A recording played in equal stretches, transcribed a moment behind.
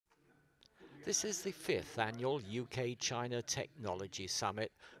This is the 5th annual UK-China Technology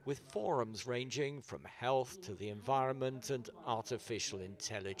Summit, with forums ranging from health to the environment and artificial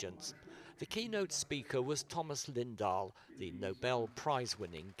intelligence. The keynote speaker was Thomas Lindahl, the Nobel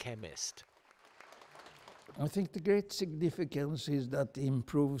Prize-winning chemist. I think the great significance is that it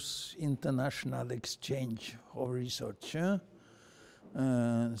improves international exchange of research,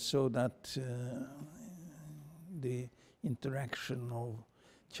 so that the interaction of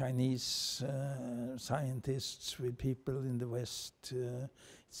Chinese scientists with people in the West,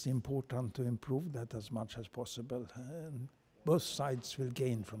 it's important to improve that as much as possible. Both sides will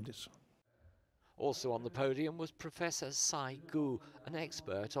gain from this. Also on the podium was Professor Sai Gu, an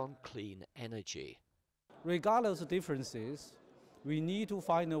expert on clean energy. Regardless of differences, we need to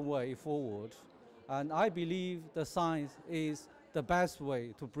find a way forward, and I believe the science is the best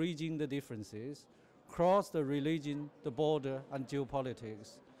way to bridging the differences, cross the religion, the border, and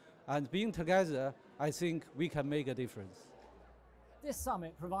geopolitics. And being together, I think we can make a difference. This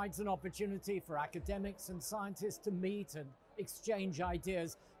summit provides an opportunity for academics and scientists to meet and exchange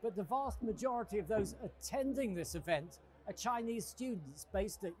ideas, but the vast majority of those attending this event are Chinese students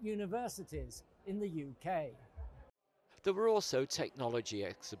based at universities in the UK. There were also technology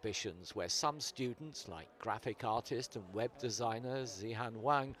exhibitions where some students, like graphic artist and web designer Zihan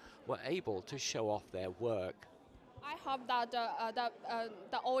Wang, were able to show off their work. I hope that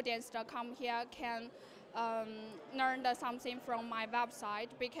the audience that come here can learn something from my website,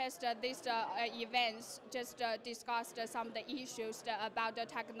 because these events just discussed some of the issues about the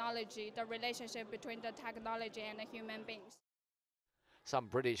technology, the relationship between the technology and the human beings. Some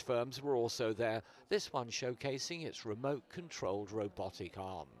British firms were also there, this one showcasing its remote-controlled robotic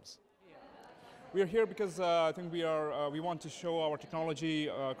arms. We are here because I think we want to show our technology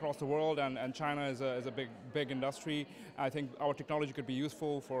across the world, and China is a big industry. I think our technology could be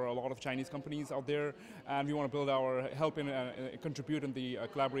useful for a lot of Chinese companies out there, and we want to build help in contribute in the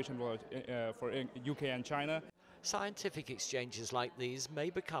collaboration for UK and China. Scientific exchanges like these may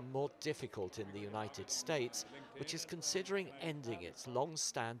become more difficult in the United States, which is considering ending its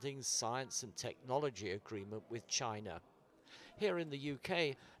long-standing science and technology agreement with China. Here in the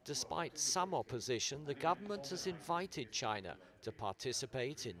UK, despite some opposition, the government has invited China to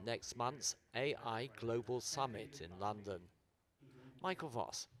participate in next month's AI Global Summit in London. Michael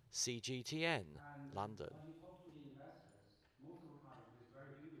Voss, CGTN, London.